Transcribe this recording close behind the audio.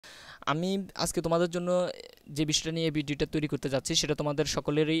আমি আজকে তোমাদের জন্য যে বিষয়টা নিয়ে ভিডিওটা তৈরি করতে যাচ্ছি সেটা তোমাদের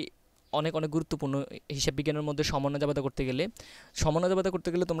সকলেরই অনেক অনেক গুরুত্বপূর্ণ। হিসাব বিজ্ঞানের মধ্যে সমন্বয় জাবাদা করতে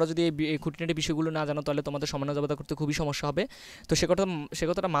গেলে তোমরা যদি এই খুঁটিনাটি বিষয়গুলো না জানো তাহলে তোমাদের সমন্বয় জাবাদা করতে খুবই সমস্যা হবে। তো সে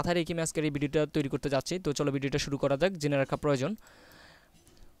কথাটা মাথায় রেখে আমি আজকের এই ভিডিওটা তৈরি করতে যাচ্ছি। তো চলো ভিডিওটা শুরু করা যাক। জেনে রাখা প্রয়োজন,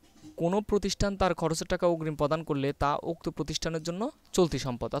 কোনো প্রতিষ্ঠান তার খরচের টাকা অগ্রিম প্রদান করলে তা উক্ত প্রতিষ্ঠানের জন্য চলতি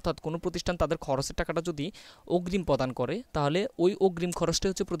সম্পদ। অর্থাৎ কোনো প্রতিষ্ঠান তাদের খরচের টাকাটা যদি অগ্রিম প্রদান করে তাহলে ওই অগ্রিম খরচটা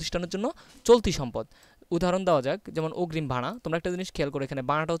হচ্ছে প্রতিষ্ঠানের জন্য চলতি সম্পদ। উদাহরণ দেওয়া যাক, যেমন অগ্রিম ভাড়া। তোমরা একটা জিনিস খেয়াল করে, এখানে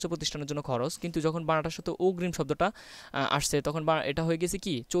ভাড়াটা হচ্ছে প্রতিষ্ঠানের জন্য খরচ, কিন্তু যখন ভাড়াটার সাথে অগ্রিম শব্দটা আসছে তখন এটা হয়ে গেছে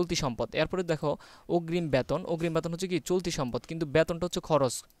কি চলতি সম্পদ। এরপরে দেখো অগ্রিম বেতন হচ্ছে কি চলতি সম্পদ, কিন্তু বেতনটা হচ্ছে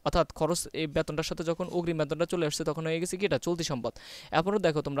খরচ। অর্থাৎ খরচ, এই বেতনটার সাথে যখন অগ্রিম বেতনটা চলে আসছে তখন হয়ে গেছে কি এটা চলতি সম্পদ। এরপরে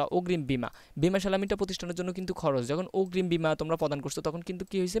দেখো তোমরা অগ্রিম বিমা সালামিটা প্রতিষ্ঠানের জন্য কিন্তু খরচ। যখন অগ্রিম বিমা তোমরা প্রদান করছো তখন কিন্তু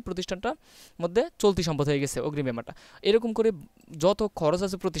কি হয়েছে, প্রতিষ্ঠানটার মধ্যে চলতি সম্পদ হয়ে গেছে অগ্রিম বিমাটা। এরকম করে যত খরচ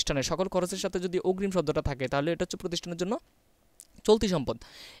আছে প্রতিষ্ঠানের সকল খরচের সাথে যদি অগ্রিম শব্দটা থাকে তাহলে এটা হচ্ছে প্রতিষ্ঠানের জন্য চলতি সম্পদ।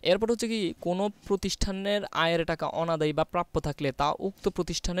 এরপর হচ্ছে কি, কোনো প্রতিষ্ঠানের আয়ের টাকা অনাদায়ী বা প্রাপ্য থাকলে তা উক্ত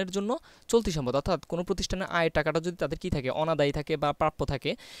প্রতিষ্ঠানের জন্য চলতি সম্পদ। অর্থাৎ কোনো প্রতিষ্ঠানের আয়ের টাকাটা যদি তাদের কি থাকে, অনাদায়ী থাকে বা প্রাপ্য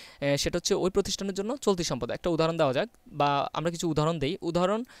থাকে, সেটা হচ্ছে ওই প্রতিষ্ঠানের জন্য চলতি সম্পদ। একটা উদাহরণ দেওয়া যাক, বা আমরা কিছু উদাহরণ দেই।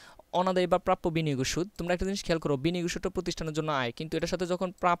 উদাহরণ, অনাদায়ী বা প্রাপ্য বিনিয়োগ সুদ। তোমরা একটা জিনিস খেয়াল করো, বিনিয়োগ সুদটা প্রতিষ্ঠানের জন্য আয়, কিন্তু এটার সাথে যখন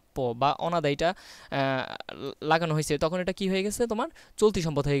প্রাপ্য বা অনাদায়ীটা লাগানো হয়েছে তখন এটা কি হয়ে গেছে, তোমার চলতি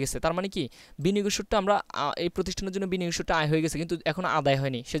সম্পদ হয়ে গেছে। তার মানে কি, বিনিয়োগ সুদটা আমরা এই প্রতিষ্ঠানের জন্য বিনিয়োগ সুদটা আয় হয়ে গেছে কিন্তু এখনো আদায়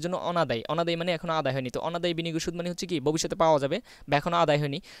হয়নি, সেজন্য অনাদায়ী মানে এখনো আদায় হয়নি। তো অনাদায়ী বিনিয়োগ সুদ মানে হচ্ছে কি ভবিষ্যতে পাওয়া যাবে বা এখনো আদায়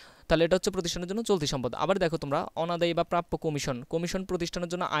হয়নি, তাহলে এটা হচ্ছে প্রতিষ্ঠানের জন্য চলতি সম্পদ। আবার দেখো তোমরা অনাদায়ী বা প্রাপ্য কমিশন প্রতিষ্ঠানের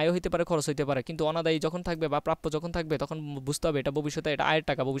জন্য আয় হইতে পারে, খরচ হইতে পারে, কিন্তু অনাদায়ী যখন থাকবে বা প্রাপ্য যখন থাকবে তখন বুঝতে হবে এটা ভবিষ্যতে, এটা আয়ের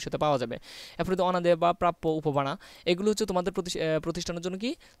টাকা ভবিষ্যতে পাওয়া যাবে। এরপরে তো অনাদায়ী বা প্রাপ্য উপবানা, এগুলো হচ্ছে তোমাদের প্রতিষ্ঠানের জন্য কি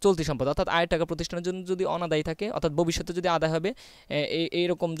চলতি সম্পদ। অর্থাৎ আয়ের টাকা প্রতিষ্ঠানের জন্য যদি অনাদায়ী থাকে, অর্থাৎ ভবিষ্যতে যদি আদায় হবে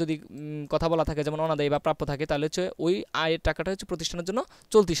এইরকম যদি কথা বলা থাকে, যেমন অনাদায়ী বা প্রাপ্য থাকে, তাহলে হচ্ছে ওই আয়ের টাকাটা হচ্ছে প্রতিষ্ঠানের জন্য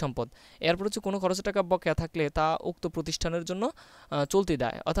চলতি সম্পদ। এরপর হচ্ছে কোনো খরচের টাকা বকেয়া থাকলে তা উক্ত প্রতিষ্ঠানের জন্য চলতি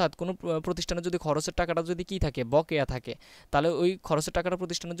দায়। অর্থাৎ কোনো প্রতিষ্ঠানের যদি খরচের টাকাটা যদি কি থাকে, বকেয়া থাকে, তাহলে ওই খরচের টাকাটা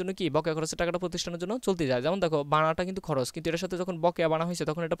প্রতিষ্ঠানের জন্য কি, বকেয়া খরচের টাকাটা প্রতিষ্ঠানের জন্য চলতি যায়। যেমন দেখো বানাটা কিন্তু খরচ, কিন্তু এটার সাথে যখন বকেয়া বানা হয়েছে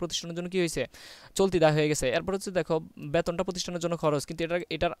তখন এটা প্রতিষ্ঠানের জন্য কি হয়েছে, চলতি দায় হয়ে গেছে। এরপর হচ্ছে দেখো বেতনটা প্রতিষ্ঠানের জন্য খরচ, কিন্তু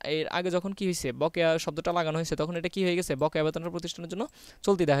এটার এর আগে যখন কি হয়েছে, বকেয়া শব্দটা লাগানো হয়েছে তখন এটা কি হয়ে গেছে, বকেয়া বেতনটা প্রতিষ্ঠানের জন্য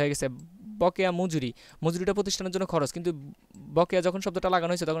চলতি দায় হয়ে গেছে। বকেয়া মজুরিটা প্রতিষ্ঠানের জন্য খরচ, কিন্তু বকেয়া যখন শব্দটা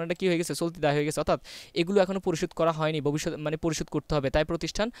লাগানো হয়েছে তখন এটা কি হয়ে গেছে, চলতি দায় হয়ে গেছে। অর্থাৎ এগুলো এখনো পরিশোধ করা হয়নি, ভবিষ্যৎ মানে পরিশোধ করতে হবে, তাই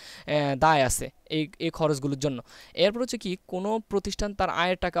প্রতিষ্ঠান দায় আছে এই খরচগুলোর জন্য। এরপর হচ্ছে কি, কোনো প্রতিষ্ঠান তার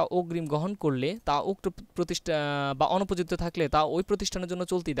আয়ের টাকা অগ্রিম গ্রহণ করলে তা উক্ত প্রতিষ্ঠান বা অনুপযুক্ত থাকলে তা ওই প্রতিষ্ঠানের জন্য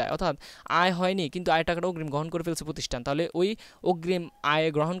চলতি দায়। অর্থাৎ আয় হয়নি কিন্তু আয়ের টাকাটা অগ্রিম গ্রহণ করে ফেলছে প্রতিষ্ঠান, তাহলে ওই অগ্রিম আয়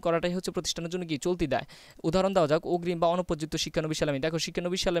গ্রহণ করাটাই হচ্ছে প্রতিষ্ঠানের জন্য কি চলতি দায়। উদাহরণ দেওয়া যাক, অগ্রিম বা অনুপযুক্ত শিক্ষানবিশ সালামি। দেখো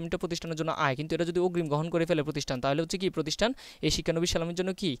শিক্ষানবিশ সালামিটা প্রতিষ্ঠানের জন্য আয়, কিন্তু এটা যদি অগ্রিম গ্রহণ করে ফেলে প্রতিষ্ঠান, তাহলে হচ্ছে কি প্রতিষ্ঠান এই শিক্ষানবিশ সালামির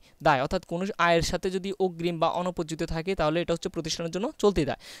জন্য কি দায়। অর্থাৎ কোনো আয়ের সাথে যদি অগ্রিম বা অনুপযুক্ত থাকে তাহলে এটা হচ্ছে প্রতিষ্ঠানের জন্য চলতি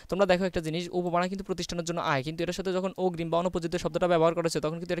দায়। তোমরা দেখো একটা জিনিস, উপবানা কিন্তু প্রতিষ্ঠানের জন্য আয়, কিন্তু এটার সাথে যখন অগ্রিম বা অনুপযুক্ত শব্দটা ব্যবহার করেছে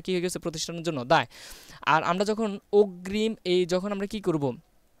তখন কিন্তু এটা কি হয়ে গেছে, প্রতিষ্ঠানের জন্য দায়। আর আমরা যখন অগ্রিম যখন আমরা কি করব,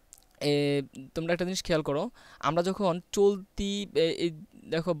 তোমরা একটা জিনিস খেয়াল করো, আমরা যখন চলতি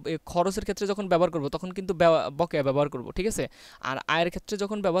দেখো খরচের ক্ষেত্রে যখন ব্যবহার করব তখন কিন্তু বকেয়া ব্যবহার করব, ঠিক আছে। আর আয়ের ক্ষেত্রে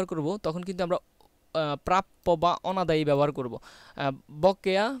যখন ব্যবহার করব তখন কিন্তু আমরা প্রাপ্য বা অনাদায়ী ব্যবহার করব।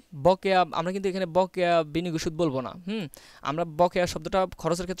 বকেয়া আমরা কিন্তু এখানে বকেয়া বিনিয়োগ সুদ বলবো না, আমরা বকেয়া শব্দটা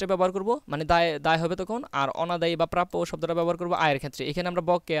খরচের ক্ষেত্রে ব্যবহার করব, মানে দায় হবে তখন। আর অনাদায়ী বা প্রাপ্য শব্দটা ব্যবহার করব আয়ের ক্ষেত্রে। এখানে আমরা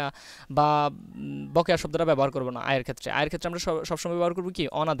বকেয়া শব্দটা ব্যবহার করব না আয়ের ক্ষেত্রে। আমরা সবসময় ব্যবহার করব কি,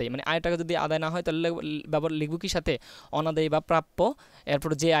 অনাদায়ী, মানে আয়ের টাকা যদি আদায় না হয় তাহলে লিখবো কি সাথে, অনাদায়ী বা প্রাপ্য, এরপর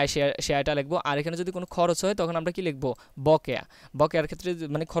যে আয় সে আয়টা লিখবো। আর এখানে যদি কোনো খরচ হয় তখন আমরা কি লিখবো, বকেয়ার ক্ষেত্রে,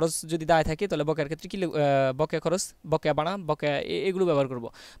 মানে খরচ যদি দায় থাকে তাহলে বকেয়ার ক্ষেত্রে কি বকেয়া খরচ, বকেয়া বানা, বকেয়া এগুলো ব্যবহার করব।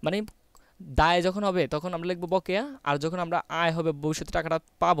 মানে দায় যখন হবে তখন আমরা লিখবো বকেয়া, আর যখন আমরা আয় হবে ভবিষ্যতে টাকাটা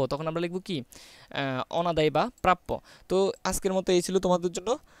পাবো তখন আমরা লিখবো কি, অনাদায়ী বা প্রাপ্য। তো আজকের মতো এই ছিল তোমাদের জন্য।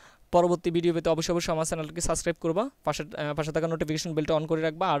 পরবর্তী ভিডিও পেতে অবশ্যই আমার চ্যানেলকে সাবস্ক্রাইব করবা, পাশে থাকা নোটিফিকেশন বেলটা অন করে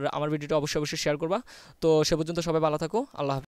রাখবা, আর আমার ভিডিওটা অবশ্যই শেয়ার করবা। তো সে পর্যন্ত সবাই ভালো থাকো, আল্লাহ হাফেজ।